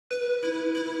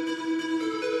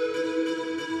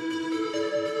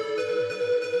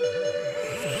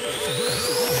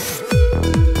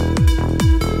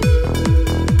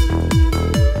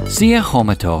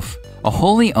Chomutov, a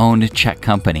wholly owned Czech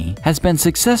company, has been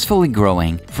successfully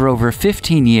growing for over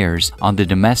 15 years on the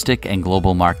domestic and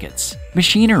global markets.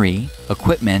 Machinery,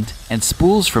 equipment, and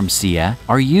spools from SIA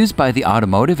are used by the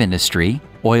automotive industry,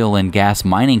 oil and gas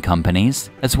mining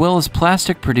companies, as well as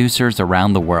plastic producers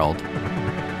around the world.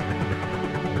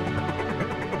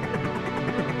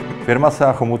 Firma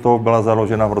SIA Chomutov byla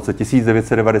založena v roce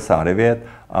 1999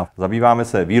 a zabýváme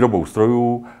se výrobou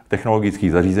strojů,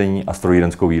 technologických zařízení a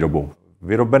strojírenskou výrobou.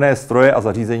 Vyrobené stroje a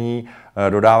zařízení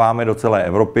dodáváme do celé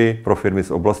Evropy pro firmy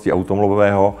z oblasti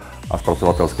automobilového a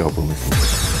zpracovatelského průmyslu.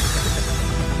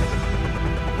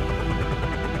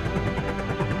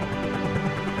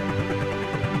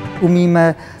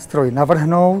 Umíme stroj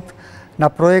navrhnout,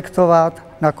 naprojektovat,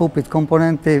 nakoupit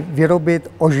komponenty,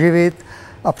 vyrobit, oživit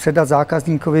a předat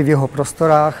zákazníkovi v jeho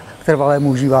prostorách k trvalému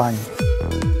užívání.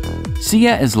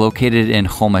 SIA is located in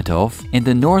Chomutov in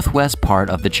the northwest part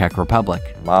of the Czech Republic.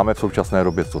 Máme v současné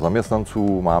době 100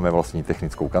 zaměstnanců, máme vlastní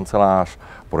technickou kancelář,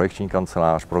 projekční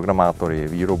kancelář, programátory,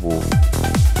 výrobu.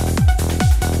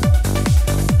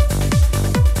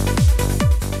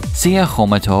 SIA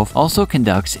Chomutov also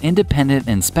conducts independent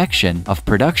inspection of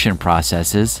production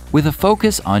processes with a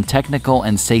focus on technical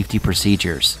and safety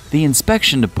procedures. The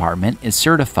inspection department is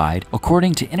certified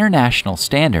according to international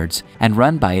standards and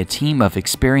run by a team of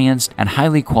experienced and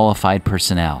highly qualified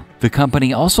personnel. The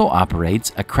company also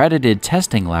operates accredited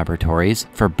testing laboratories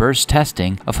for burst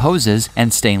testing of hoses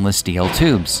and stainless steel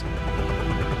tubes.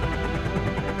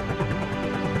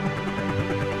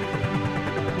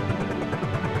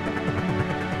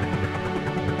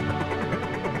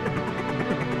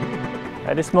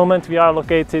 At this moment we are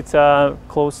located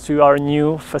close to our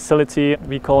new facility.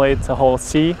 We call it Hall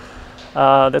C.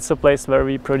 That's a place where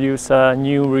we produce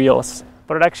new reels.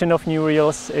 Production of new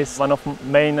reels is one of the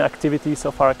main activities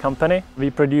of our company. We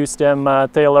produce them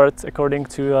tailored according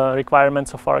to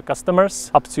requirements of our customers,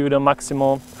 up to the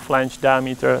maximal flange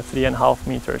diameter 3.5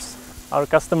 meters. Our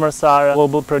customers are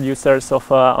global producers of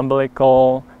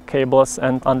umbilical cables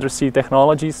and undersea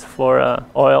technologies for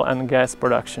oil and gas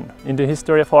production. In the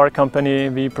history of our company,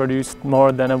 we produced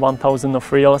more than 1,000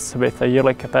 of reels with a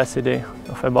yearly capacity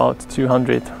of about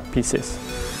 200 pieces.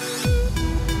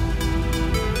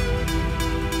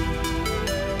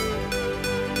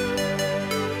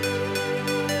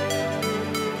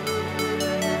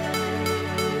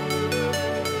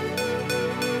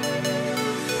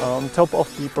 On top of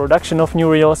the production of new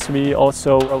reels, we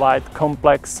also provide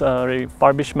complex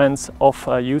refurbishments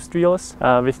of used reels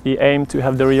with the aim to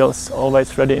have the reels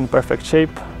always ready in perfect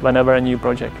shape whenever a new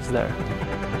project is there.